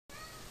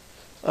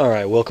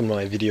Alright, welcome to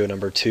my video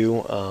number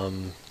 2.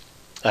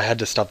 I had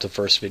to stop the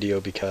first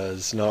video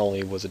because not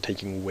only was it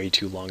taking way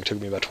too long, it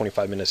took me about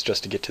 25 minutes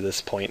just to get to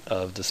this point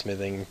of the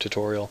smithing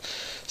tutorial.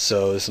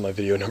 So this is my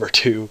video number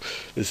 2.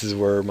 This is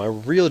where my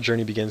real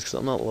journey begins because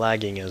I'm not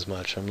lagging as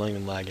much. I'm not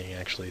even lagging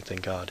actually,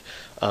 thank God.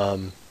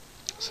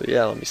 So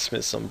yeah, let me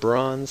smith some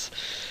bronze.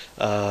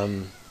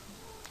 Like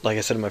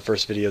I said in my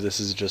first video, this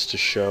is just to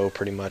show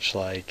pretty much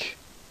like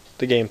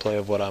the gameplay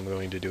of what I'm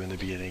going to do in the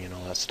beginning and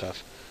all that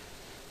stuff.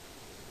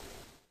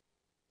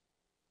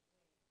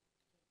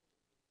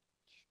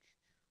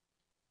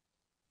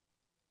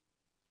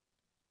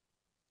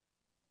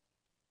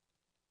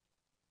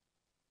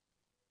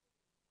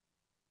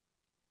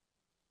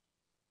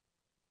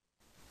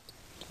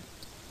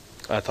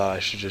 I thought I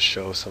should just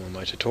show some of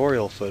my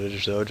tutorial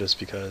footage though, just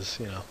because,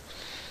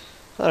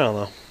 I don't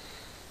know,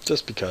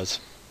 just because.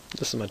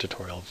 This is my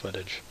tutorial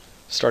footage,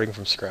 starting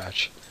from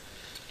scratch.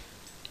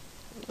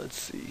 Let's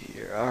see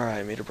here.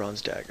 Alright, made a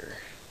bronze dagger.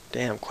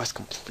 Damn, quest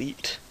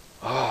complete.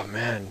 Oh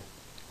man,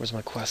 where's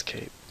my quest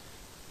cape?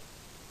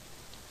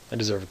 I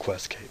deserve a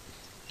quest cape.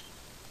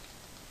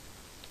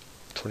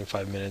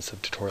 25 minutes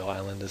of tutorial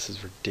island, this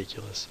is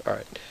ridiculous.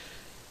 Alright.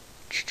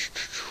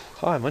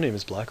 Hi, my name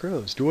is Black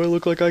Rose. Do I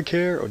look like I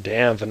care? Oh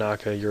damn,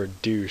 Vanaka, you're a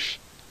douche.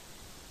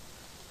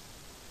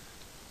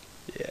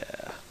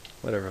 Yeah,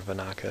 whatever,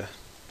 Vanaka.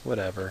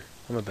 Whatever.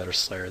 I'm a better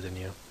slayer than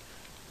you.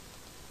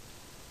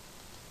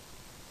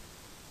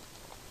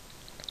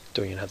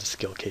 Don't even have the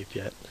skill cape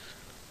yet.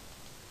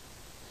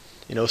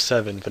 In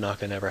 07,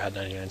 Vanaka never had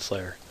 99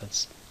 slayer.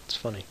 It's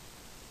funny.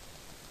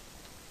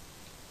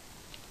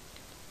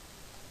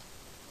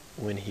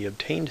 When he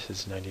obtained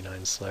his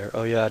 99 slayer...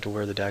 Oh yeah, I had to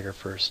wear the dagger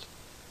first.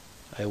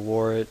 I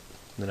wore it,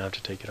 and then I have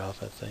to take it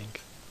off, I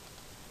think.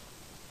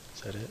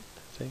 Is that it,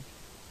 I think?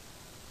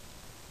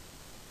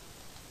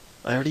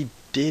 I already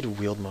did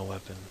wield my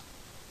weapon.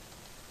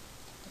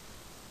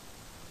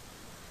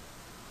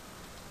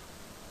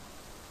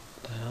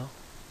 What the hell?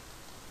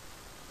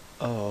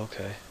 Oh,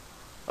 okay.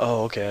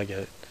 Oh, okay, I get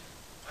it.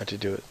 I had to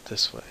do it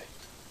this way.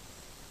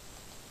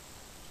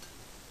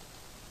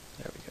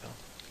 There we go.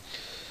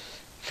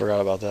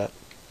 Forgot about that.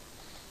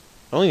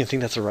 I don't even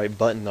think that's the right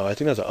button, though. I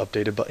think that's an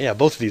updated button. Yeah,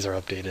 both of these are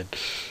updated.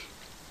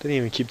 Didn't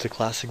even keep the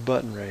classic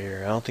button right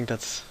here. I don't think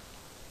that's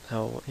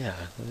how... Yeah,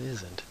 it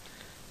isn't.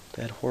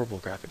 They had horrible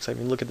graphics. I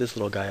mean, look at this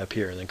little guy up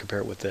here and then compare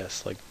it with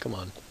this. Like, come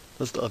on.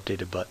 That's the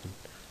updated button.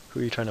 Who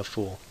are you trying to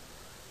fool?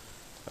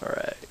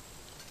 Alright.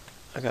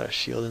 I got a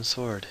shield and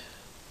sword.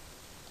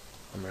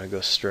 I'm gonna go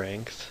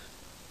strength.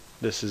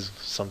 This is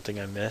something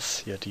I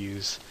miss. You have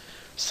to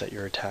set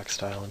your attack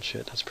style and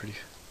shit. That's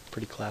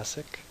pretty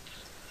classic.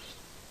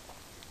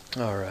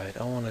 Alright,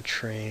 I want to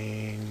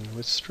train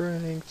with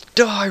strength.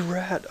 Die,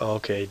 rat! Oh,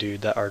 okay,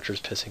 dude, that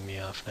archer's pissing me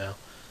off now.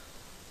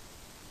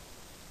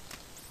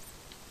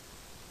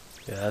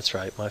 Yeah, that's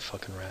right, my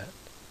fucking rat.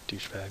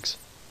 Douchebags.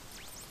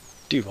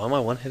 Dude, why am I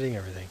one-hitting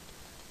everything?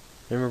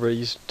 Remember, it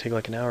used to take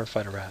like an hour to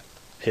fight a rat.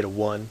 Hit a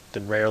 1,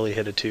 then rarely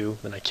hit a 2,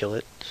 then I kill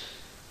it.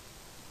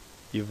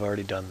 You've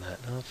already done that.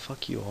 Oh,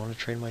 fuck you, I want to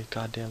train my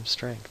goddamn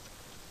strength.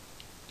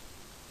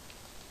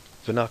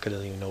 Vanaka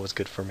doesn't even know what's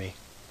good for me.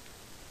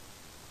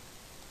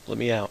 Let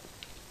me out.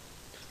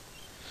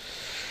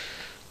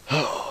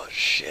 Oh,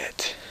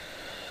 shit.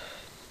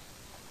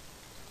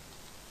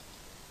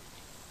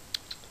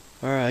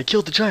 Alright, I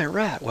killed the giant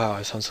rat. Wow,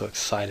 I sound so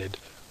excited.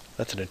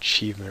 That's an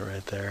achievement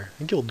right there.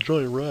 I killed the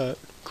giant rat.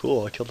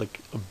 Cool, I killed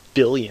like 1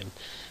 billion.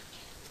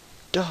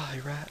 Die,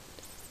 rat.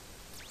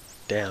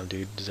 Damn,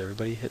 dude, does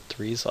everybody hit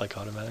 3s like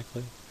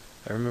automatically?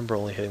 I remember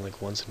only hitting like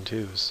 1s and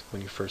 2s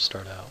when you first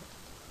start out.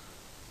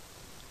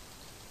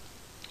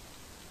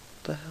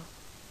 What the hell?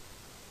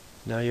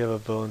 Now you have a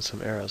bow and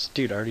some arrows.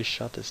 Dude, I already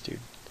shot this dude.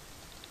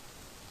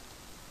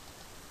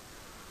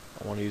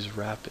 I want to use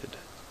rapid.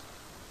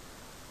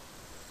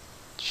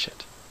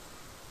 Shit.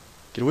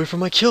 Get away from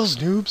my kills,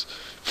 noobs!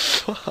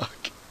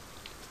 Fuck.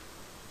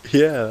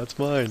 Yeah, that's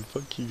mine.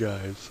 Fuck you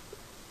guys.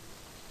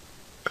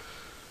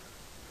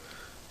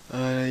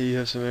 You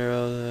have some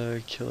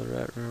arrows. Kill a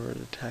rat. Remember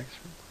to attack.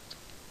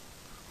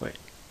 Wait.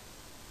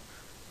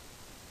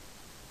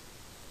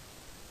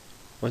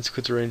 Once you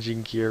quit the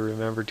ranging gear,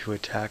 remember to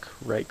attack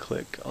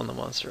right-click on the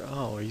monster.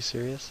 Oh, are you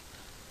serious?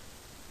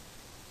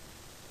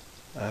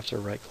 I have to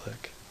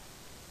right-click.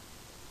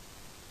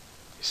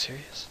 You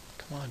serious?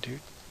 Come on, dude.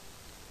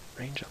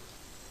 Range him.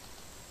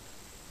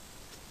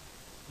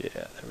 Yeah,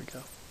 there we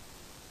go.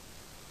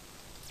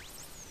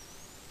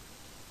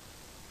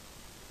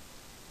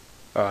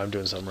 Oh, I'm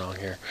doing something wrong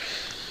here.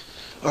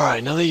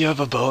 Alright, now that you have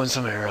a bow and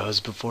some arrows,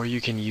 before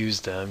you can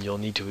use them, you'll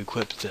need to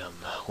equip them.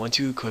 Once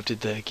you equipped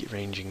the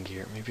ranging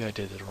gear, maybe I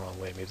did it the wrong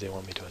way, maybe they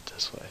want me to do it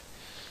this way.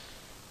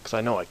 Because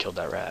I know I killed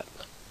that rat.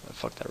 I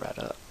fucked that rat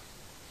up.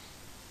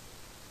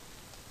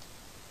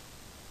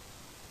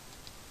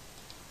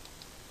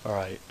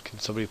 Alright, can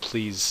somebody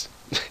please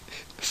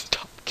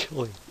stop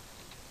killing?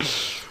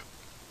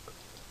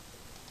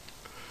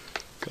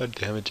 God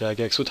damn it,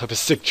 Jagex, what type of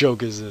sick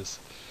joke is this?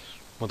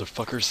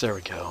 Motherfuckers, there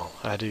we go.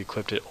 I had to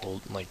equip it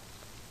like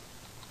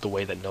the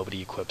way that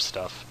nobody equips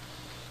stuff.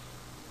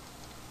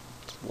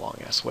 It's a long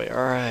ass way.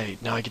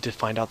 Alright, now I get to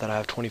find out that I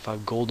have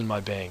 25 gold in my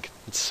bank.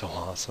 It's so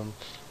awesome.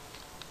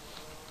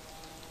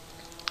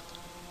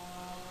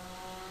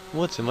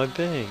 What's in my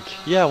bank?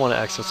 Yeah, I want to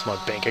access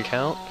my bank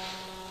account.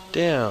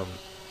 Damn.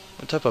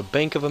 What type of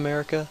Bank of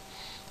America?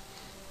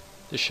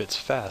 This shit's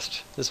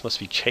fast. This must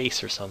be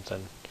Chase or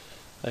something.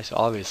 I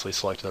obviously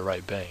selected the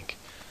right bank.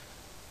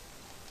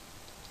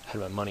 Had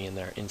my money in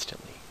there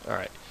instantly.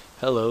 Alright.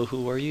 Hello,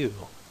 who are you?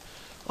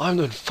 I'm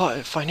the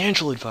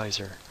financial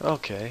advisor.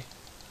 Okay.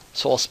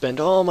 So I'll spend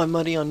all my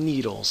money on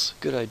needles.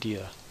 Good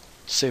idea.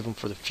 Save them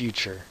for the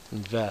future.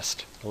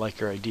 Invest. I like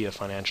your idea,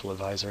 financial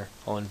advisor.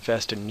 I'll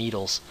invest in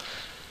needles.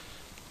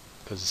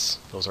 Because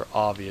those are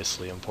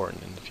obviously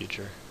important in the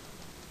future.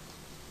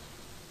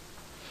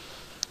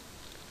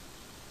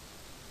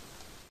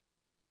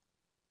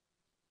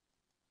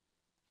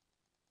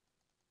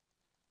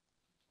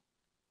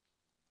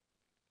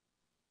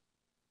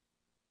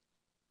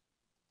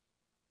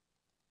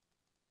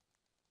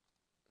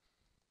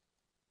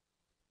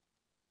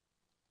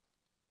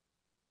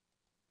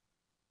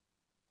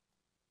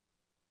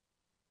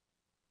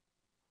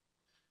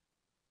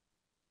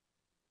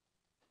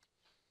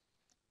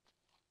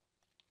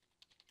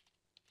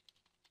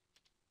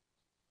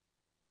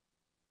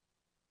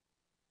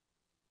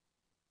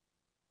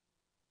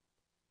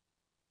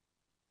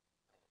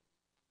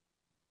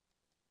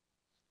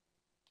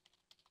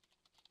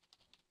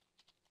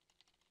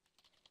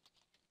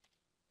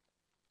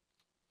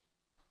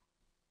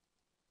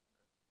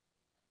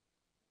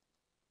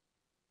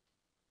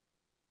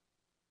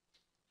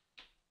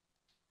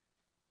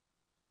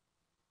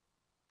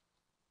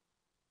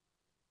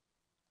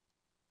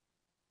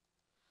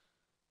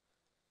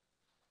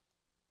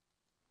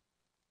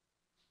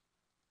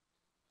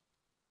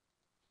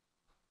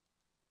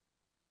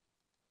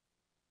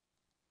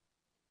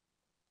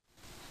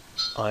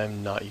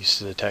 I'm not used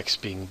to the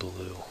text being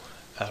blue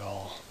at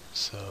all,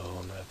 so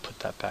I'm going to put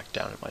that back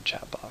down in my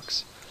chat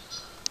box.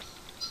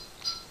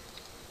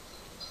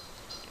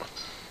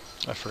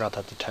 I forgot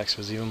that the text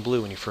was even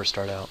blue when you first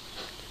start out.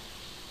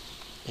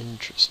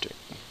 Interesting.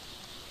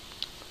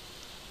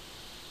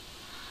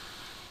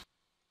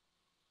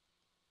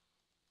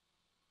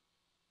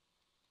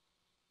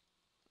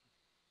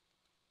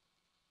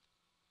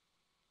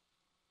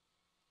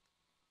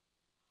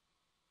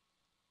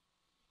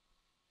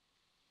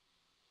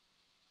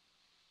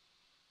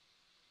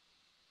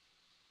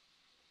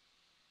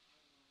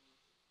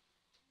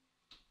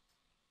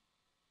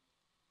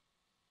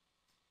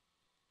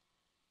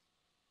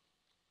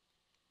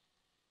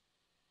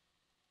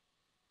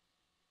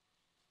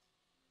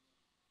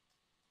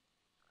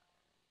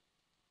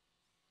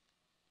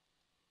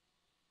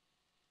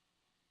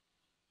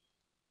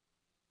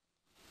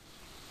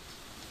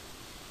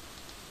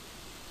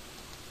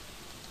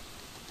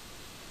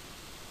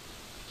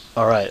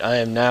 Alright, I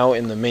am now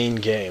in the main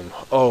game.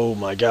 Oh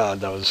my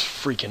god, that was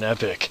freaking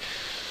epic.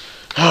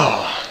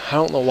 Oh, I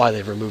don't know why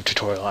they've removed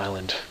Tutorial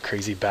Island.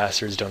 Crazy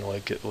bastards don't know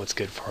what's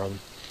good for them.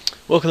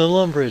 Welcome to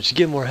Lumbridge. To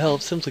get more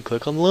help, simply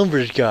click on the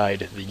Lumbridge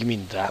guide. You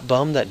mean that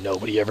bum that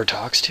nobody ever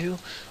talks to?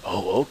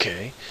 Oh,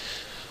 okay.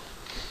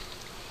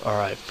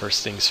 Alright,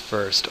 first things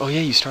first. Oh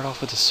yeah, you start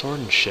off with a sword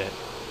and shit.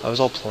 I was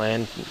all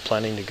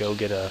planning to go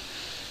get a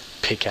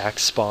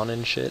pickaxe spawn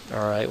and shit.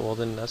 Alright, well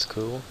then that's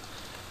cool.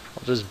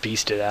 I'll just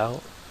beast it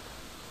out.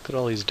 Look at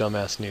all these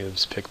dumbass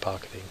noobs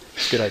pickpocketing.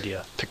 Good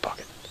idea.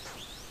 Pickpocket.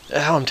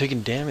 Ow, I'm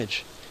taking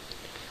damage.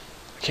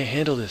 I can't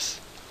handle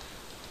this.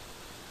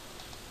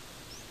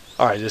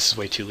 Alright, this is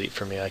way too late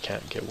for me. I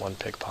can't get one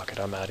pickpocket.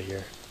 I'm out of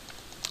here.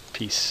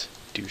 Peace,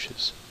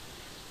 douches.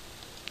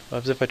 What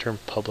happens if I turn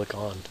public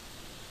on?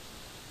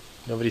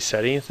 Nobody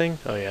said anything?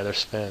 Oh yeah, they're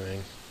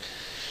spamming.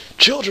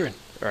 Children!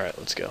 Alright,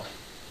 let's go.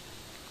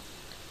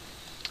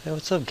 Hey,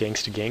 what's up,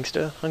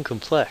 gangsta? I'm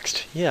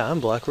complexed. Yeah, I'm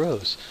Black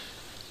Rose.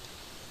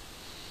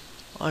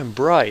 I'm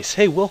Bryce.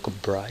 Hey, welcome,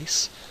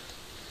 Bryce.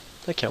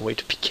 I can't wait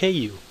to PK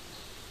you.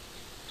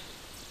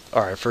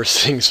 Alright,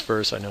 first things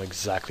first, I know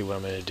exactly what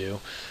I'm going to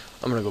do.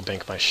 I'm going to go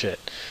bank my shit.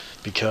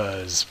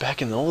 Because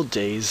back in the old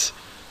days,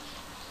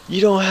 you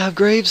don't have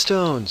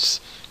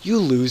gravestones. You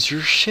lose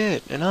your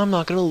shit. And I'm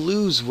not going to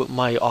lose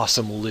my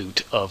awesome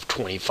loot of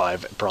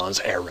 25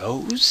 bronze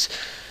arrows.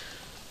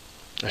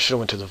 I should have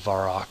went to the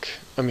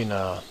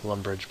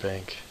Lumbridge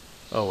Bank.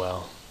 Oh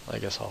well, I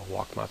guess I'll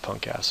walk my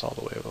punk ass all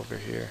the way over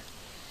here.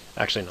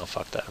 Actually, no,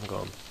 fuck that. I'm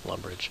going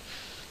Lumbridge.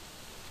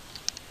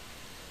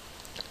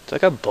 Is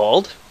that guy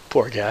bald?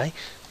 Poor guy.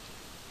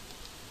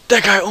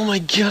 That guy, oh my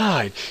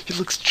god! He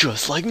looks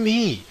just like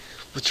me!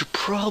 What's your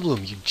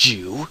problem, you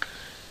Jew?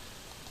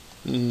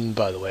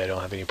 By the way, I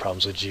don't have any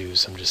problems with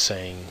Jews. I'm just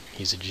saying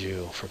he's a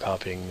Jew for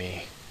copying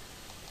me.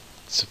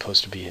 It's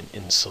supposed to be an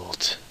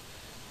insult.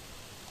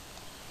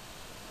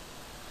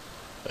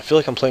 I feel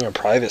like I'm playing a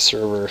private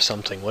server or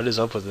something. What is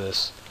up with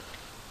this?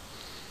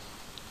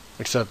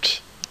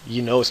 Except,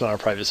 you know it's not a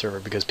private server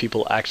because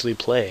people actually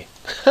play.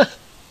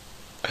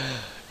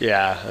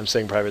 Yeah, I'm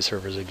saying private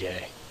servers are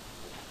gay.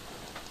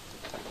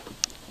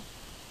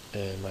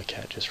 And my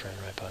cat just ran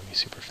right by me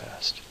super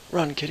fast.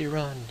 Run, kitty,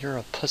 run! You're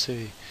a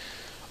pussy.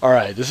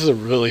 Alright, this is a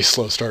really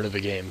slow start of the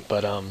game,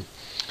 but I'm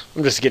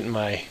just getting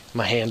my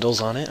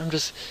handles on it. I'm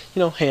just,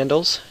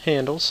 handles.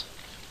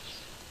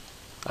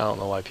 I don't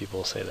know why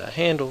people say that.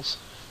 Handles.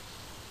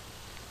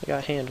 I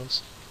got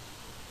handles.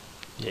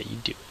 Yeah, you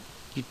do it.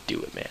 You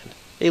do it, man.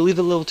 Hey, leave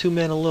the level 2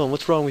 man alone.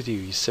 What's wrong with you,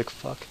 you sick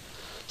fuck?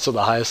 So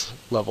the highest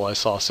level I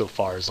saw so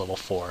far is level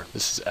 4.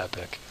 This is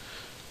epic.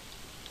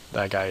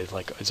 That guy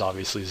is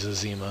obviously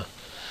Zazima.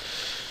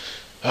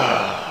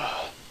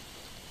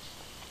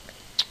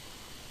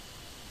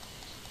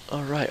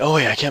 Alright. Oh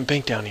wait, I can't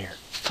bank down here.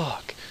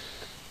 Fuck.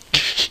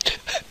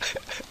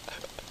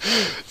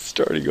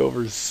 Starting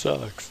over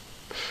sucks.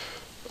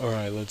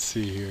 Alright, let's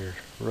see here.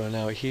 Run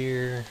out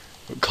here.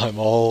 Climb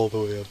all the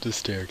way up the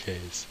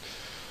staircase.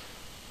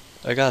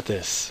 I got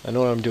this. I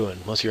know what I'm doing.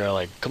 Most of you are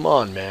like, come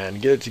on, man,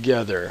 get it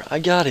together. I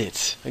got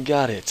it.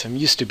 I'm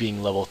used to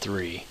being level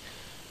 3.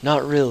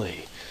 Not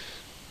really.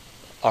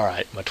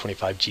 Alright, my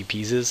 25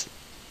 GPs is...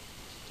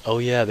 Oh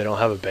yeah, they don't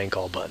have a bank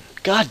all button.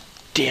 God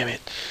damn it.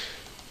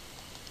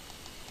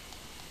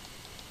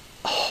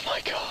 Oh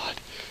my god.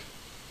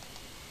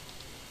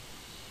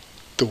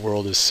 The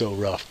world is so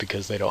rough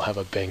because they don't have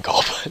a bank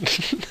all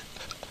button.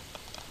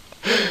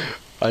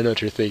 I know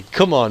what you're thinking.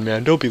 Come on,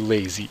 man, don't be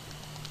lazy.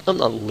 I'm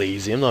not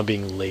lazy. I'm not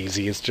being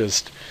lazy. It's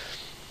just...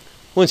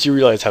 once you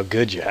realize how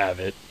good you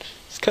have it,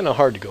 it's kind of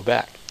hard to go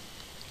back.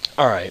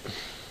 Alright.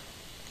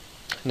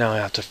 Now I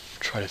have to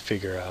try to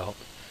figure out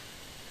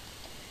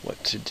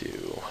what to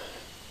do.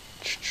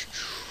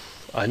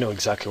 I know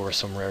exactly where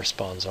some rare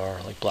spawns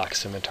are, like black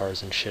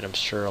scimitars and shit. I'm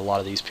sure a lot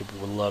of these people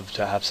would love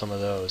to have some of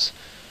those.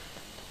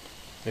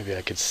 Maybe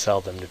I could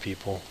sell them to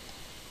people.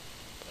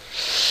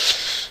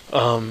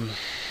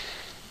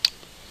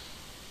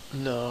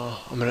 No,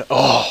 I'm gonna...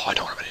 oh, I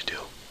know what I'm gonna do.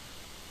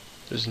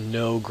 There's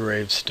no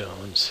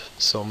gravestones,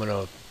 so I'm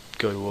gonna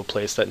go to a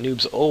place that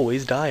noobs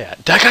always die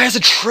at. That guy has a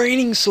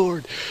training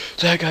sword!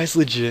 That guy's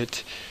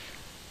legit.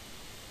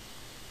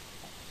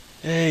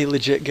 Hey,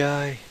 legit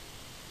guy.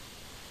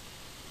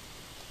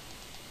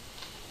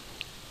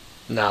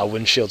 Nah,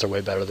 wind shields are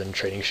way better than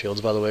training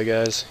shields, by the way,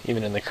 guys.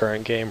 Even in the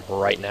current game,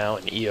 right now,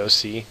 in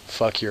EOC.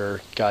 Fuck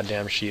your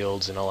goddamn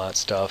shields and all that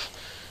stuff.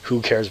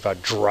 Who cares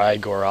about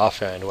drag or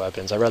offhand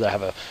weapons? I'd rather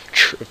have a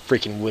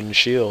freaking wooden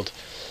shield.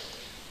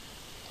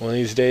 One of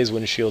these days,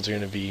 wooden shields are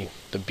going to be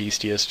the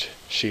beastiest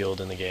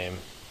shield in the game.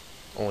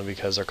 Only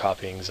because they're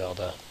copying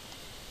Zelda.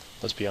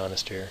 Let's be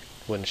honest here.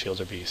 Wooden shields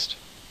are beast.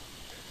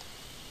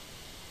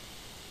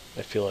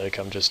 I feel like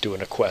I'm just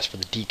doing a quest for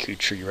the Deku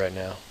tree right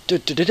now.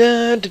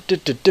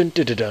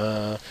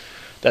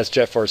 That's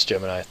Jet Force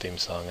Gemini theme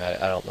song. I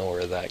don't know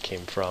where that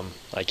came from.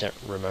 I can't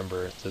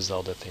remember the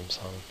Zelda theme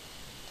song.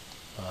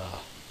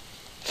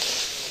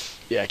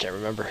 Yeah, I can't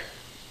remember.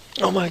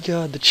 Oh my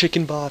god, the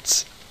chicken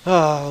bots.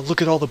 Ah,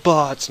 look at all the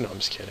bots. No, I'm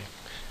just kidding.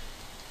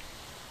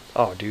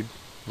 Oh, dude.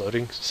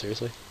 Loading?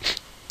 Seriously?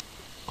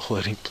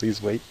 Loading,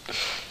 please wait.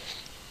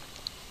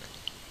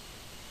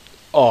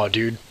 Oh,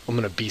 dude. I'm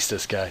gonna beast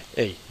this guy.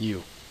 Hey,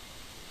 you.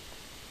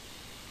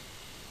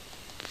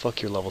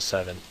 Fuck your level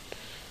 7.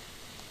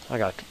 I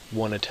got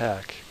 1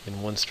 attack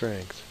and 1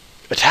 strength.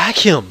 Attack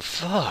him!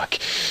 Fuck!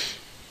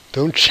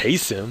 Don't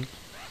chase him.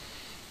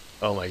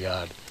 Oh my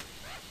god.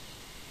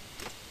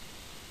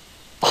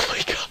 Oh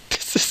my god,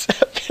 this is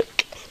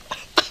epic.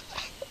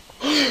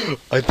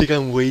 I think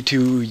I'm way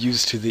too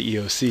used to the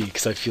EOC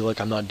because I feel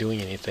like I'm not doing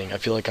anything. I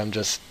feel like I'm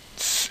just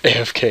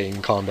AFK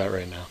in combat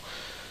right now.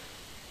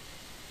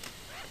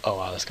 Oh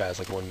wow, this guy has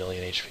like 1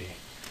 million HP.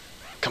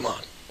 Come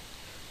on.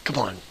 Come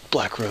on,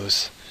 Black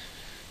Rose.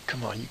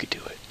 Come on, you could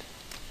do it.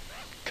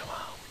 Come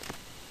on.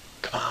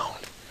 Come on.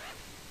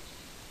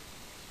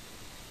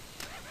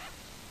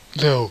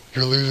 No,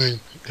 you're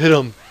losing. Hit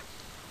him.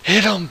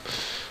 Hit him!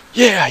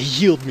 Yeah, he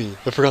healed me.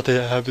 I forgot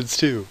that happens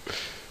too.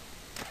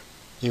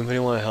 Anybody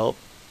want to help?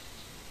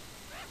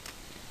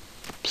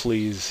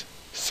 Please,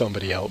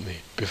 somebody help me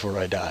before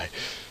I die.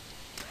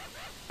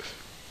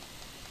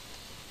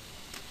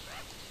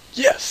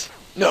 Yes!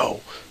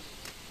 No!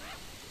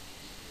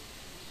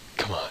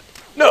 Come on.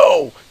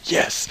 No!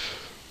 Yes!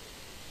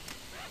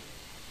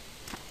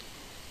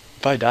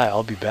 If I die,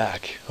 I'll be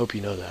back. Hope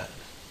you know that.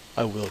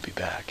 I will be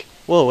back.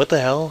 Whoa, what the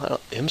hell?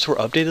 Imps were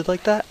updated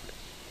like that?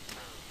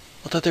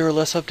 I thought they were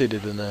less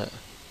updated than that.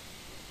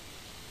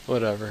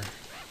 Whatever.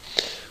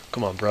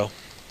 Come on, bro.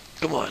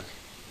 Come on.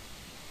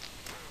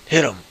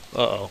 Hit him.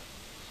 Uh-oh.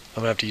 I'm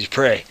gonna have to use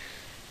prey.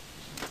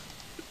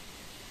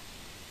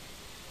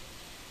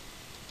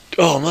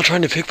 Oh, I'm not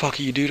trying to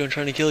pickpocket you, dude. I'm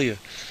trying to kill you.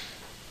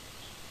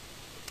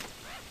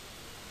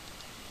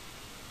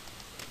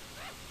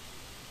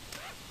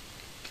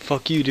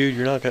 Fuck you, dude.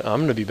 You're not gonna...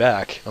 I'm gonna be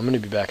back. I'm gonna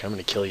be back. I'm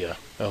gonna kill you.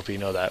 I hope you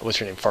know that. What's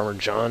your name? Farmer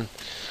John?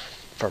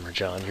 Farmer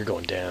John, you're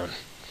going down.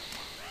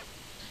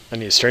 I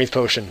need a strength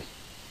potion.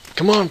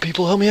 Come on,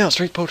 people, help me out.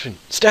 Strength potion.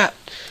 Stat.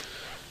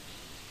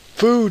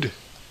 Food.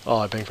 Oh,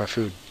 I banked my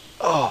food.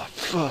 Oh,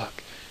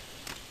 fuck.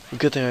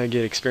 Good thing I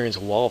get experience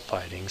wall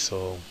fighting,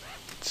 so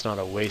it's not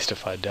a waste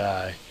if I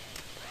die.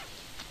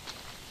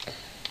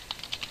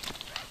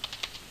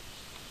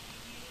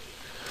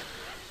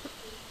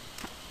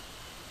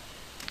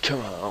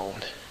 Come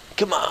on.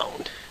 Come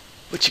on.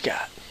 What you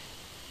got?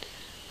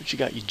 What you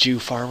got, you Jew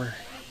farmer?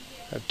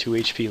 I have 2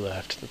 HP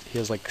left. He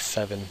has like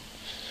 7.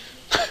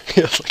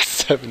 He has like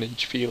 7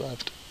 HP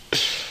left.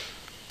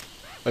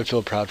 I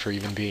feel proud for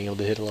even being able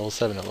to hit a level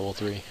 7 at level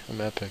 3.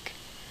 I'm epic.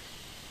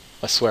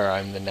 I swear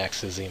I'm the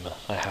next Azima.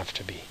 I have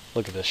to be.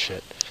 Look at this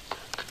shit.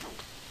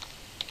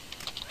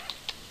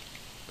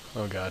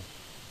 Oh god.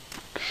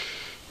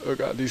 Oh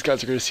god, these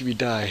guys are gonna see me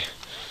die.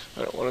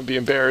 I don't want to be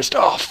embarrassed.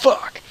 Oh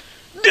fuck!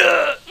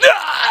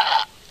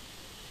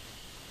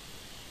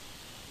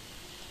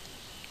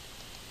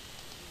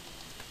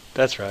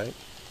 That's right.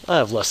 I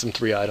have less than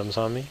 3 items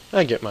on me.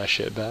 I get my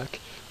shit back.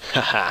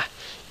 Haha.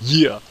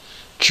 Yeah.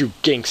 True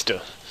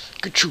gangster.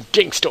 Good true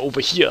gangster over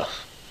here.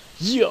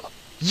 Yeah.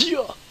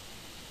 Yeah.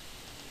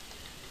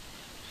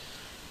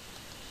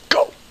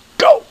 Go.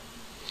 Go.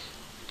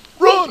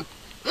 Run.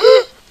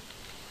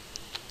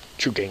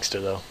 True gangster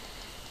though.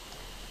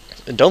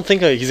 And don't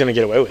think he's gonna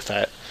get away with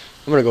that.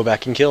 I'm gonna go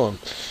back and kill him.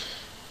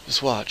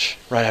 Just watch.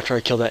 Right after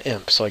I kill that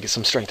imp so I get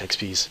some strength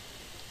XPs.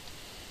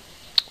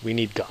 We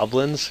need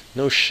goblins?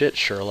 No shit,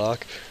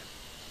 Sherlock.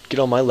 Get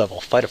on my level.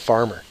 Fight a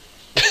farmer.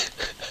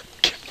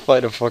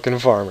 Fight a fucking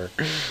farmer.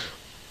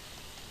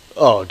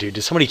 Oh, dude,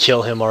 did somebody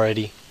kill him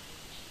already?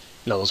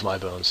 No, those are my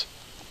bones.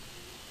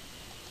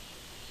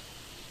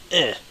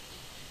 Eh.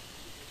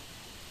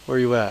 Where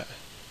are you at?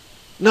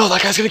 No,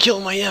 that guy's gonna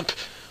kill my imp!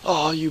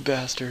 Oh, you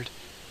bastard.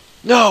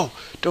 No!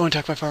 Don't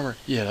attack my farmer.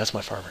 Yeah, that's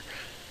my farmer.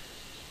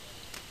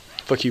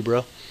 Fuck you,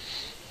 bro.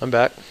 I'm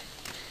back.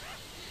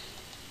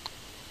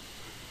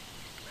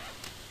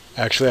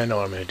 Actually, I know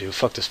what I'm gonna do.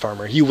 Fuck this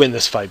farmer. You win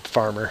this fight,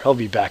 farmer. I'll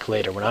be back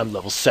later when I'm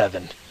level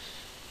 7.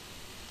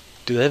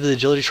 Do they have the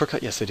agility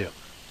shortcut? Yes, they do.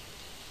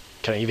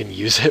 Can I even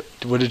use it?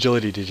 What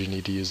agility did you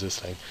need to use this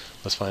thing?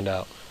 Let's find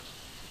out.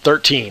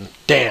 13.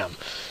 Damn.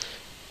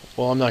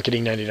 Well, I'm not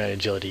getting 99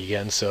 agility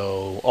again,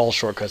 so all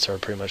shortcuts are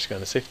pretty much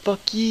gonna say,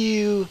 fuck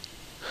you.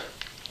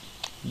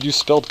 You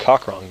spelled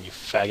cock wrong, you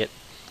faggot.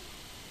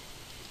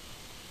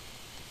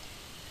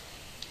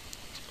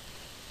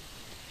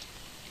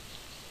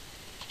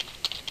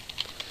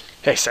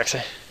 Hey, sexy.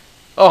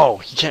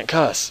 Oh, you can't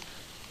cuss.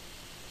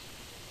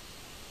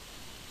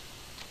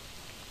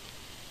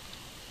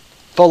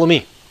 Follow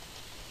me.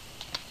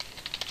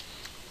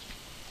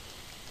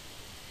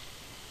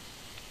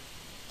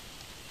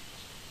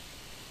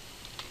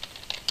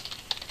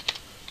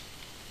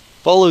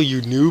 Follow,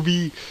 you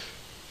newbie.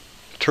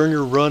 Turn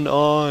your run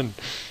on.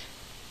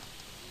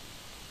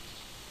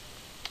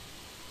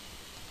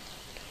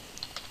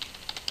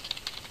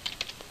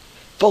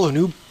 Follow,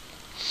 noob.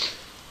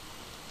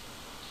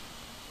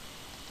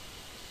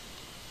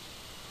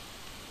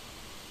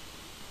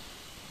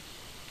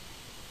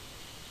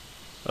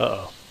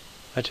 Uh-oh.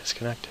 I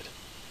disconnected.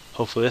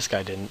 Hopefully this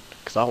guy didn't,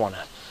 because I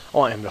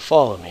want him to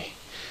follow me.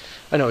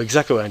 I know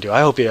exactly what I do.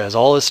 I hope he has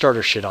all his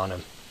starter shit on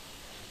him.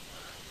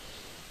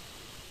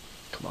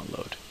 Come on,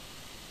 load.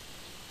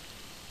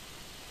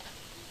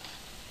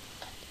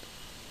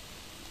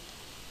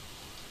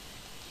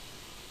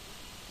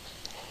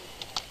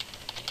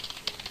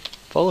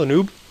 Follow,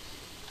 noob.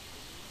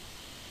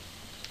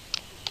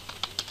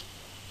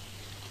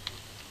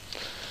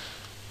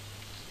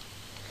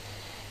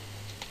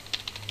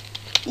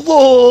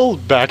 LOL!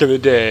 Back in the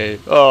day.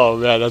 Oh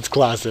man, that's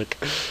classic.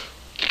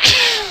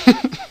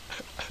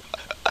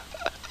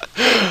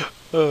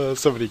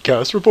 Somebody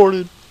cast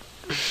reported.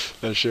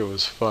 That shit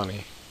was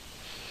funny.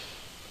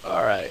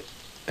 Alright.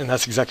 And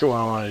that's exactly what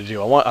I wanted to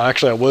do.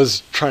 Actually, I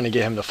was trying to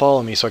get him to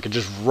follow me so I could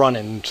just run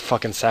and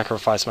fucking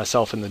sacrifice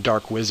myself in the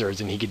Dark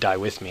Wizards and he could die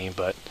with me,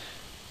 but...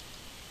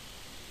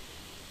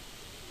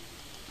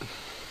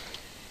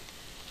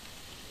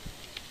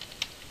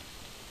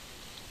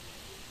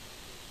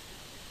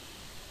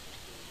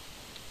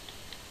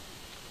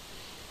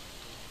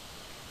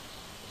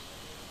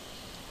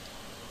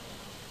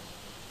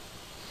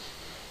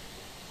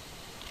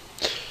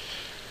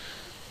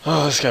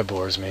 Oh, this guy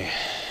bores me.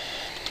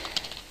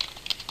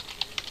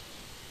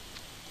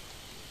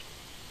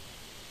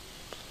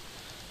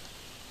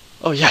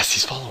 Oh yes,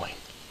 he's following.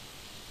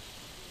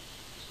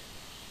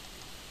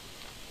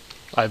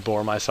 I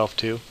bore myself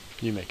too.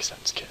 You make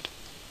sense, kid.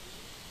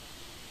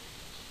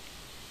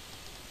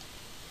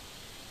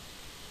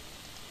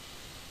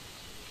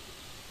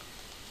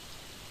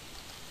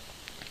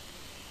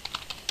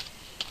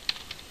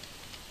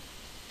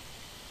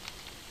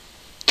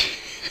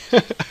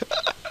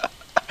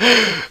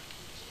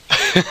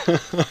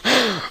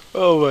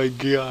 Oh my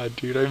god,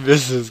 dude, I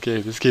miss this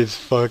game. This game's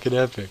fucking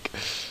epic.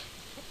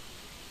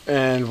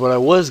 And what I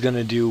was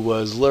gonna do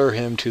was lure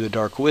him to the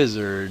Dark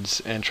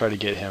Wizards and try to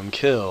get him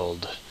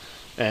killed.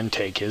 And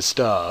take his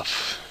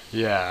stuff.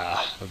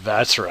 Yeah,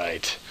 that's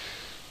right.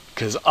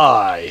 'Cause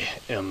I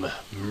am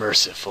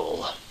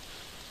merciful.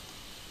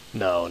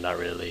 No, not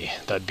really.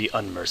 That'd be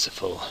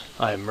unmerciful.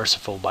 I am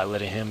merciful by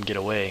letting him get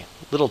away.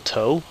 Little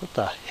toe? What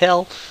the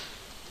hell?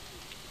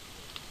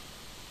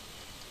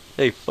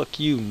 Hey, fuck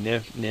you,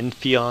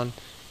 Nymphion.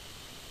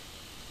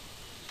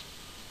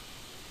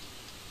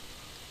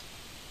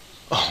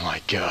 Oh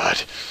my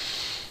god.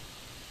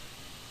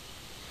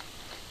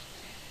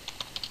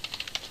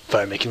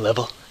 Fire making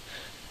level.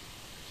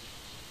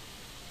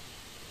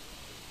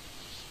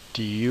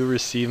 Do you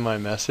receive my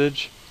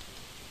message?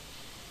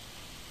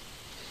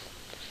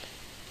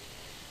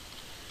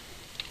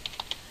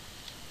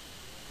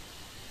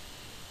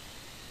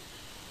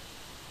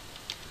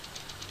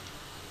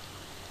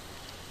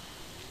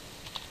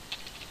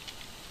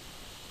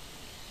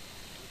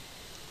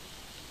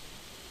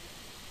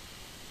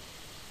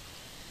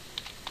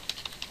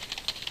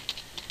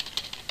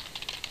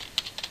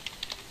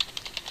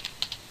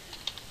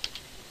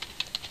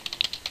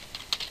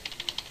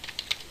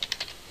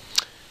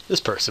 This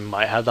person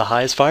might have the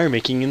highest fire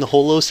making in the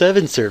whole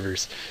 07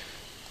 servers.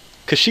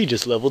 Cause she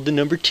just leveled to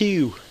number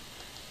 2.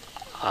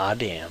 Ah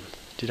damn.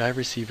 Did I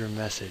receive your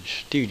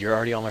message? Dude, you're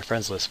already on my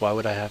friends list. Why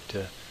would I have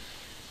to...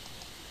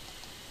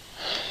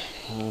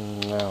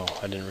 No,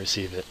 I didn't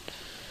receive it.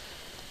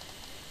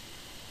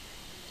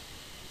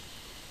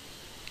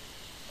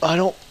 I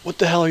don't... What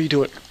the hell are you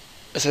doing?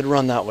 I said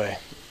run that way.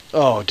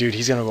 Oh, dude,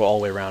 he's gonna go all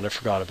the way around. I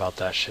forgot about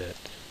that shit.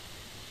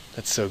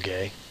 That's so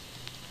gay.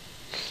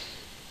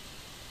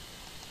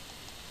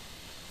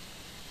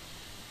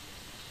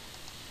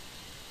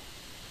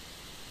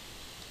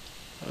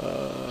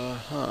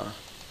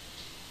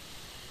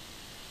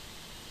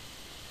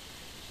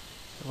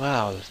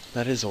 Wow,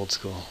 that is old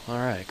school.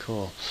 Alright,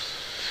 cool.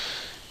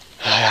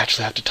 I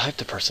actually have to type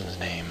the person's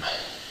name.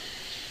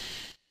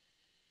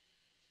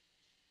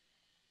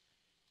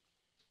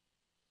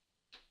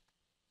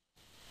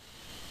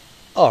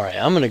 Alright,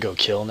 I'm gonna go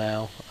kill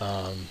now.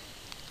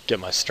 Get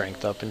my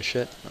strength up and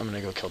shit. I'm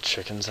gonna go kill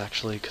chickens,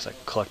 actually, because I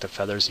collect the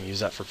feathers and use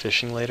that for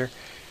fishing later.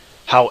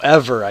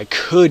 However, I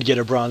could get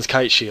a bronze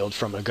kite shield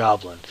from a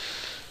goblin.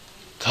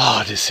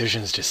 Ah,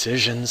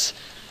 decisions.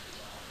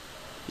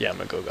 Yeah, I'm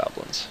gonna go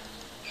goblins.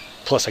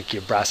 Plus, I can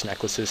get brass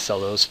necklaces,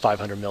 sell those,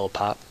 500 mil a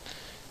pop.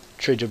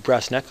 Trade your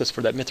brass necklace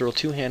for that mithril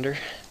two-hander.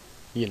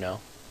 You know,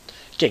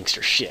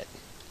 gangster shit.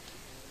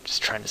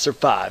 Just trying to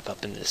survive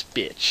up in this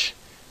bitch.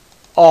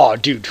 Aw,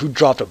 dude, who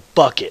dropped a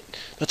bucket?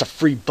 That's a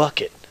free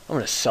bucket. I'm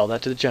gonna sell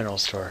that to the general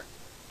store.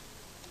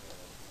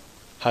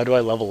 How do I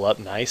level up?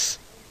 Nice.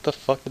 What the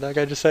fuck did that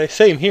guy just say?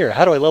 Same here.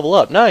 How do I level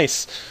up?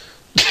 Nice.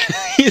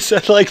 He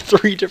said like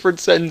 3 different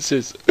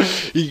sentences.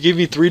 He gave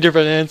me 3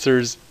 different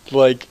answers,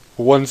 like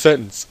 1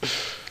 sentence.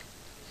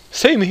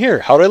 Same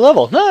here. How do I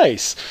level?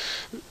 Nice.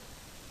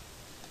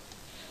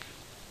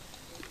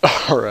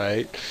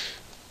 Alright.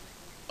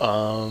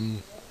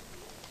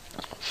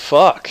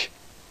 Fuck.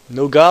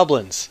 No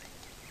goblins.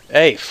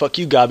 Hey, fuck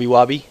you, Gobby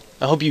Wobby.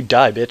 I hope you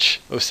die, bitch.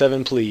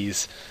 07,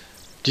 please.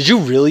 Did you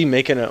really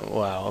make an...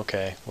 Wow,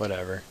 okay,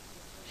 whatever.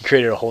 He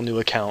created a whole new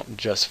account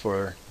just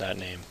for that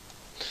name.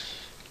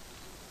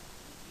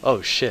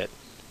 Oh, shit.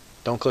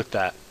 Don't click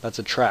that. That's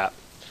a trap.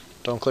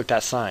 Don't click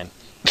that sign.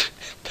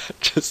 That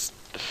just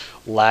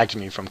lagged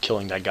me from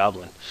killing that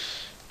goblin.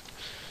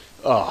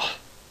 Oh,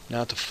 now I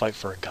have to fight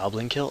for a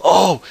goblin kill?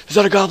 Oh, is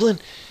that a goblin?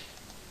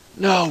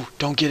 No,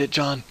 don't get it,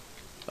 John.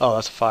 Oh,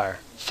 that's a fire.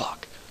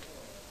 Fuck.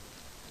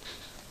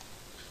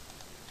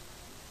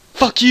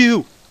 Fuck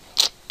you!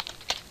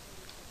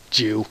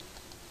 Jew.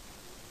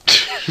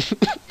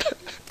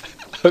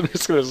 I'm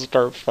just gonna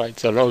start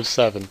fights on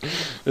 07.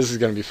 This is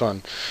gonna be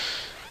fun.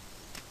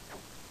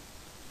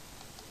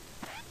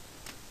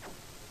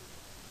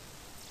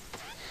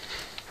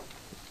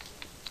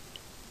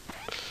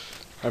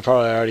 I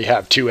probably already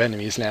have 2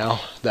 enemies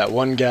now. That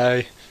one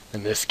guy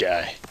and this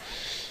guy.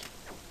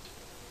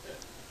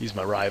 He's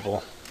my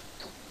rival.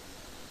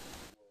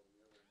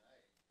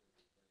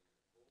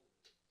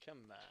 Come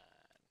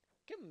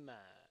on.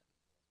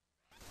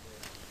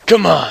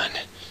 Come on!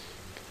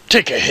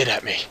 Take a hit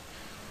at me.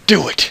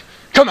 Do it!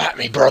 Come at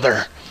me,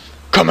 brother!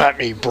 Come at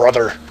me,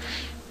 brother!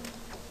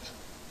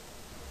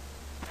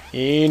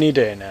 Any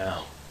day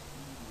now.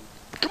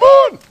 Come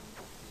on!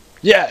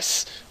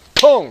 Yes!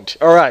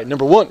 Pwned! Alright,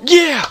 number 1.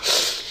 Yeah!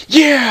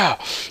 Yeah!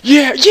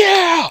 Yeah!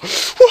 Yeah!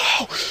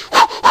 Wow!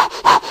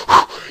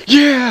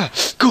 Yeah!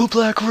 Go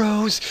Black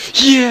Rose!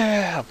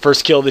 Yeah!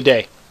 First kill of the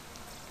day.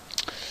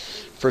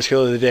 First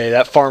kill of the day.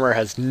 That farmer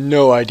has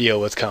no idea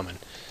what's coming.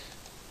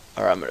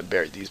 Alright, I'm gonna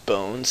bury these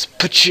bones.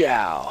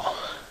 Pachow!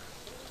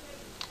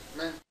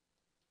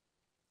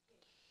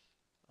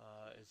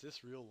 Is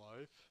this real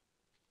life?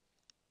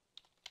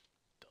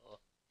 Duh.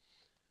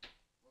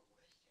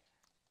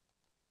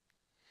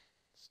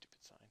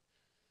 Stupid sign.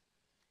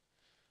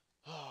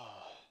 No.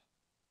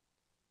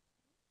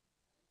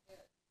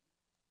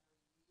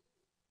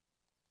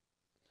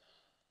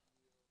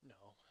 No.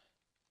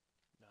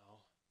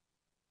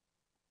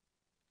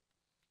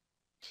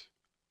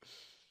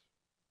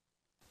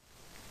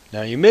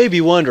 Now you may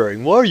be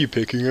wondering, why are you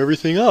picking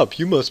everything up?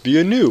 You must be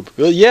a noob.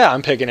 Well, yeah,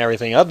 I'm picking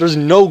everything up. There's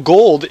no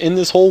gold in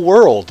this whole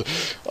world.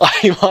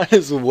 I might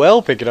as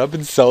well pick it up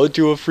and sell it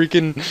to a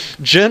freaking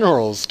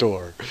general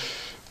store.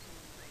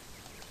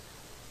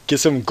 Get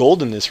some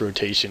gold in this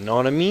rotation, know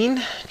what I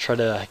mean? Try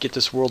to get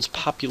this world's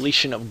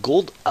population of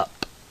gold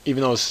up.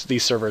 Even though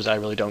these servers, I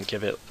really don't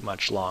give it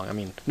much long. I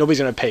mean, nobody's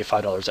going to pay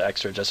 $5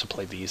 extra just to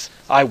play these.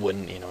 I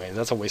wouldn't, you know,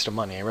 that's a waste of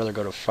money. I'd rather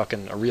go to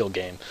fucking a real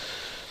game.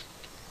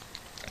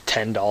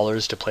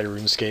 $10 to play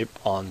RuneScape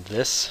on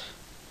this.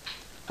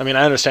 I mean,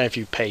 I understand if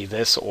you pay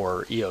this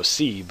or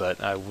EOC, but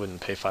I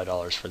wouldn't pay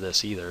 $5 for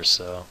this either,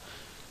 so...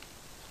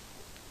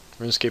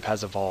 RuneScape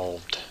has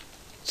evolved.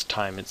 It's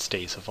time it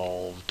stays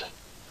evolved.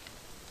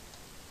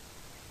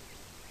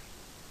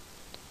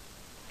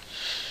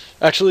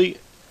 Actually,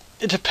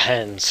 it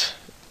depends.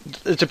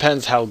 It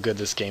depends how good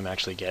this game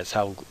actually gets,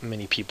 how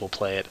many people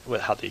play it,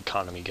 with how the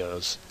economy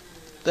goes.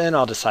 Then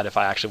I'll decide if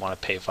I actually want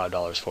to pay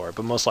 $5 for it,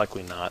 but most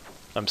likely not.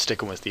 I'm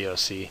sticking with the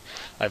OC.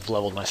 I've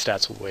leveled my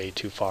stats way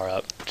too far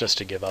up just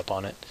to give up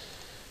on it.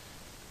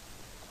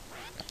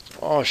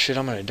 Oh shit,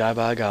 I'm gonna die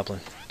by a goblin.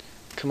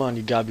 Come on,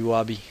 you gobby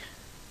wobby.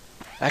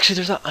 Actually,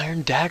 there's an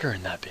iron dagger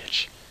in that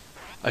bitch.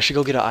 I should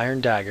go get an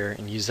iron dagger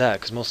and use that,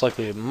 because most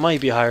likely it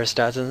might be higher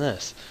stats than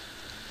this.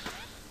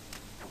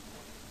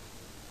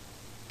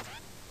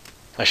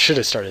 I should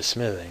have started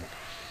smithing.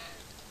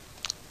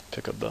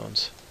 Pick up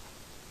bones.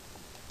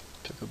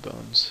 Pick up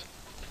bones.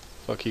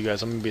 Fuck you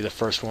guys, I'm gonna be the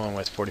first one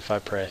with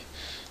 45 prey.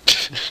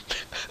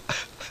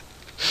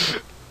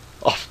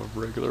 Off of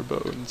regular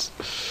bones.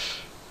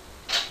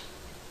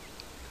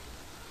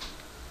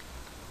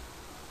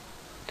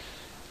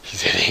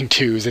 He's hitting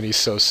 2s and he's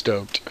so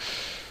stoked.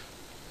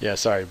 Yeah,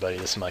 sorry buddy,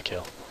 this is my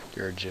kill.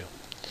 You're a Jew.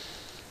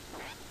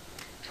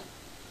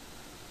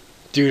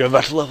 Dude, I'm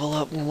about to level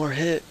up one more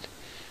hit.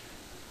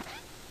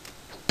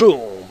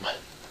 Boom!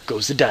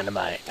 Goes the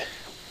dynamite.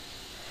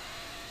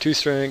 2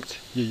 strength.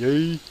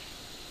 Yay!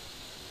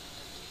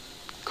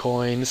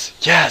 Coins.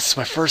 Yes!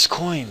 My first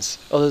coins!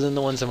 Other than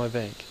the ones in my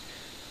bank.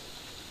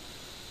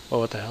 Oh,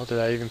 what the hell? Did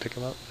I even pick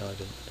them up? No, I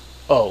didn't.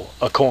 Oh,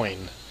 a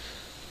coin.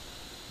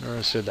 Never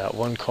understood that.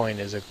 1 coin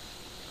is a...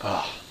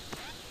 Ah.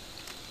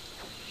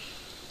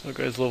 That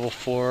guy's level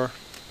 4.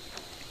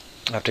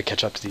 I have to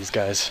catch up to these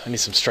guys. I need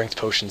some strength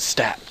potions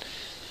stat.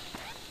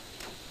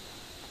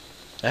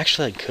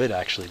 Actually, I could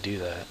actually do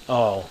that.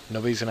 Oh,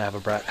 nobody's gonna have a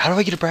brass... How do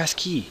I get a brass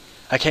key?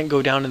 I can't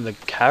go down in the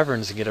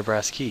caverns and get a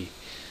brass key.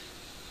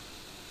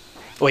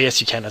 Oh,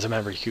 yes, you can. As a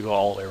member, you can go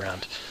all the way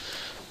around.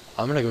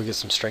 I'm gonna go get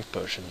some strength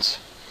potions.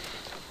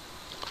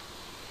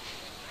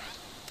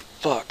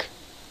 Fuck.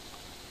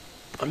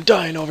 I'm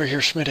dying over here,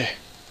 Schmitty.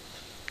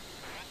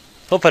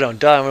 Hope I don't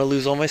die. I'm gonna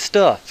lose all my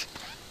stuff.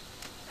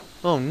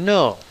 Oh,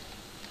 no.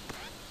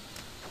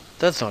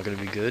 That's not gonna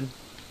be good.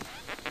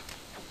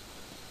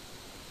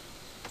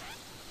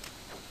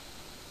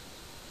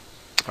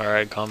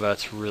 Alright,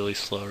 combat's really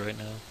slow right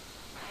now.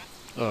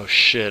 Oh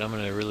shit, I'm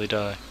gonna really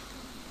die.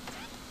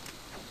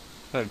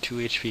 I have 2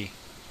 HP.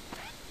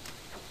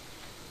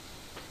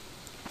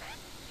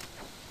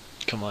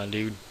 Come on,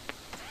 dude.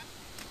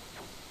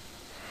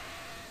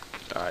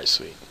 Alright,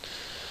 sweet.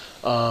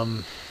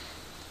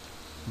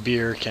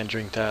 Beer, can't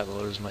drink that,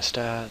 lowers my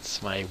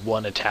stats. My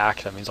 1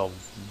 attack, that means I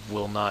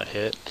will not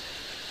hit.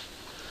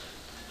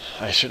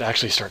 I should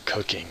actually start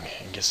cooking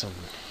and get some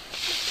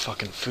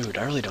fucking food.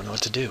 I really don't know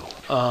what to do.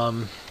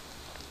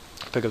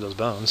 Pick up those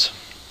bones.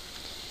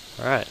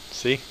 Alright,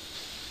 see?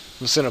 I'm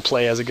just gonna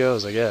play as it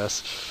goes, I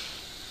guess.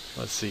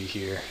 Let's see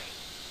here.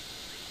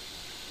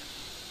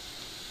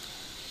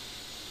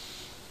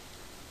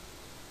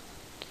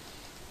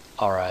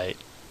 Alright.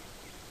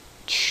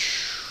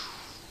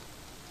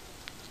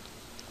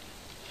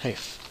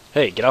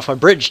 Hey, get off my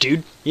bridge,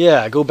 dude!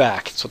 Yeah, go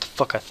back. That's what the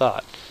fuck I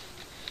thought.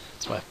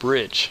 It's my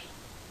bridge.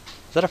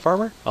 Is that a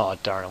farmer? Oh,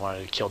 darn, I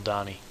wanted to kill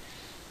Donnie.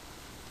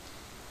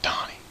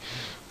 Donnie.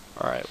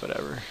 Alright,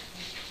 whatever.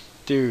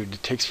 Dude,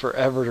 it takes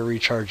forever to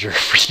recharge your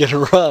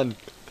freaking run.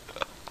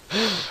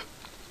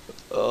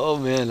 Oh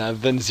man,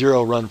 I've been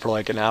 0 run for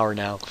like an hour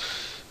now.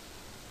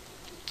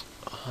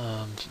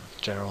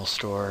 General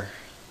store.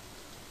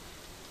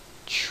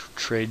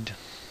 Trade.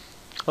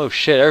 Oh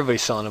shit,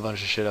 everybody's selling a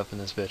bunch of shit up in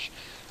this bitch.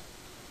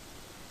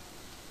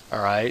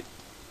 Alright.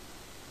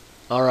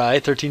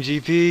 Alright, 13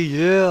 GP,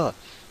 yeah!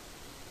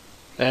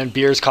 And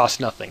beers cost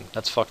nothing.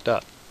 That's fucked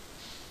up.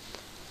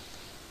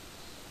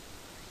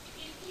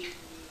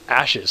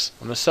 Ashes.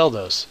 I'm gonna sell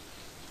those.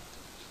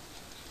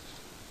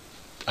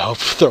 I hope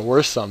they're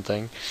worth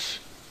something.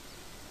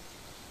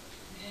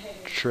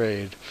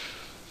 Trade.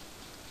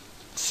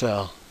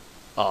 Sell.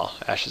 Oh,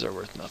 ashes are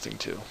worth nothing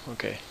too.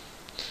 Okay.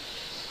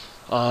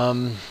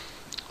 I'm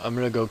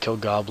gonna go kill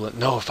Goblin.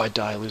 No, if I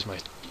die, I lose my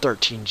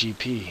 13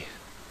 GP.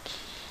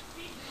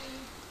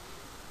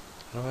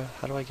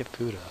 How do I get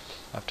food up?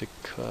 I have to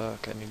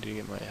cook. I need to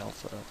get my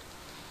health up.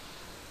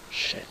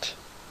 Shit.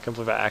 I can't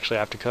believe I actually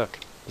have to cook.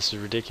 This is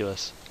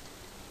ridiculous.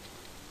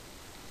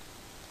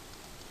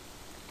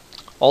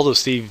 All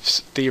those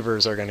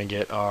thievers are going to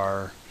get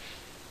our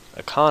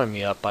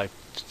economy up by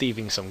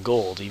thieving some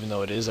gold, even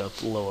though it is a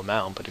low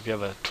amount. But if you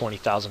have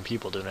 20,000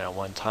 people doing it at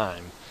one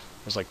time,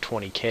 there's like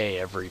 20k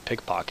every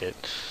pickpocket.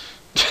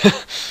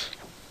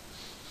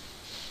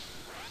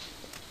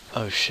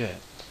 Oh shit.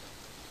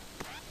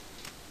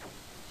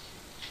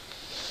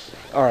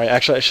 Alright,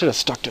 actually I should have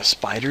stuck to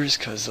spiders,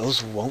 because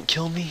those won't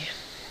kill me.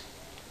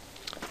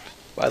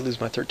 If I lose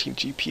my 13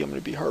 GP, I'm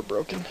going to be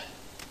heartbroken.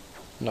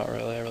 Not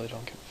really, I really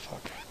don't give a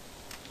fuck.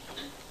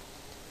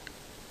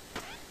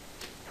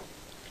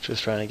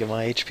 Just trying to get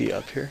my HP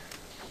up here.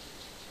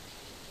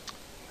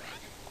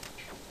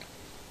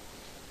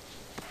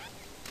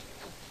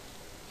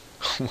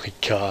 Oh my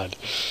god.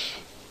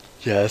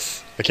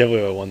 Yes. I can't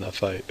believe I won that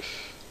fight.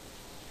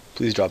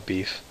 Please drop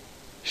beef.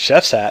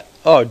 Chef's hat.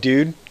 Oh,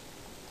 dude.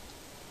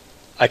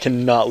 I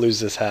cannot lose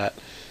this hat.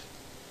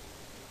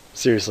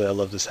 Seriously, I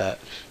love this hat.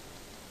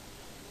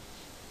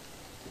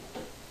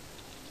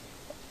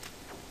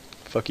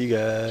 Fuck you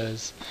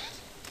guys.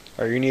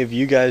 Are any of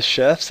you guys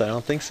chefs? I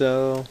don't think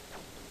so.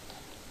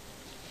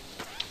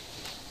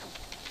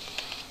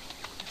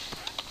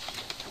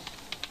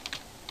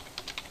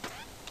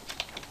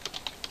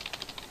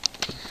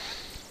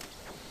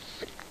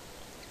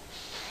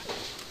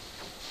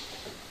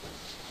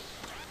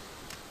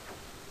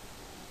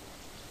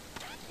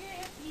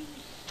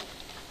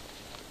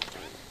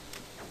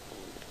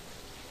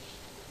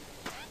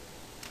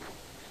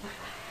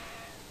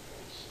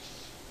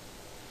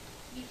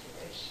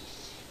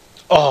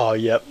 Oh,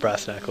 yep,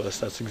 brass necklace.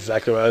 That's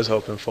exactly what I was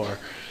hoping for.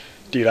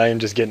 Dude, I am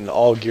just getting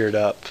all geared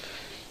up.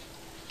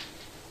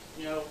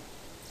 No.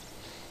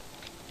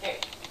 Hey,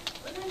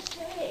 what did I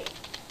say?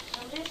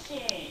 Now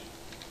listen.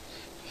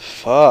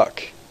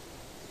 Fuck.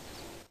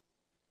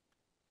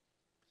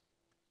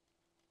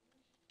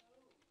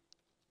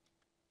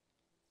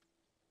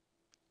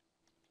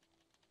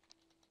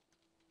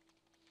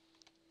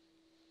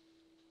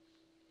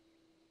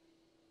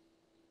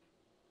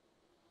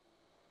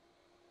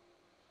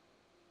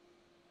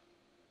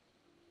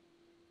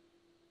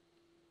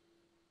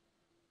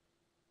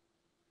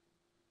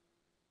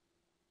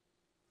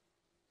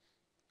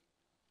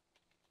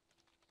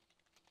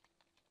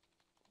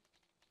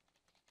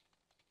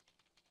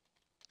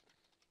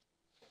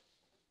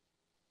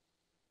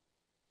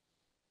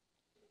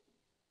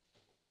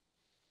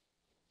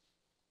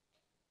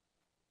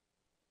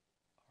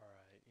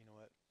 Alright, you know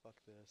what? Fuck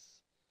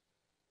this.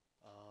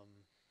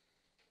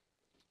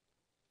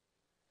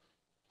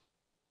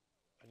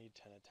 I need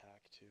 10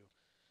 attack too.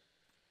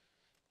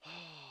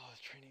 Oh,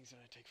 training's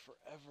gonna take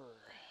forever.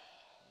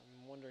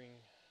 I'm wondering.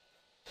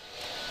 I'm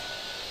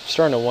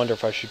starting to wonder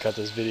if I should cut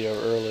this video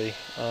early.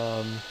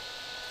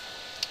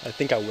 I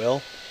think I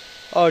will.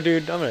 Oh,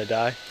 dude, I'm gonna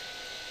die.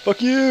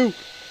 Fuck you!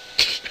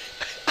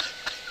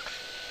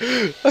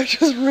 I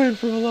just ran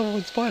from a level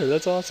 1 spider.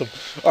 That's awesome.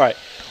 Alright,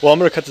 well, I'm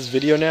gonna cut this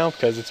video now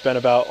because it's been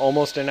about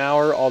almost an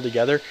hour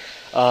altogether.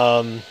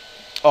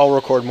 I'll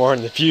record more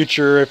in the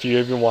future if you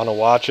even want to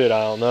watch it.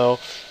 I don't know.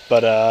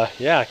 But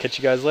yeah, catch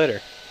you guys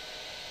later.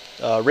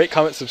 Rate,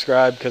 comment,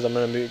 subscribe because I'm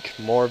going to make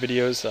more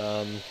videos.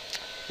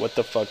 What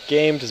the Fuck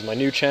Games is my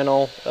new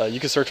channel.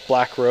 You can search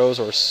Black Rose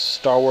or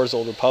Star Wars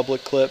Old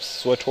Republic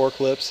clips, SWTOR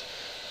clips.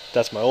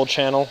 That's my old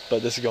channel,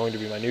 but this is going to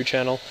be my new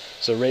channel.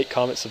 So rate,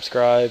 comment,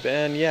 subscribe,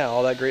 and yeah,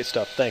 all that great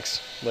stuff.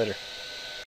 Thanks. Later.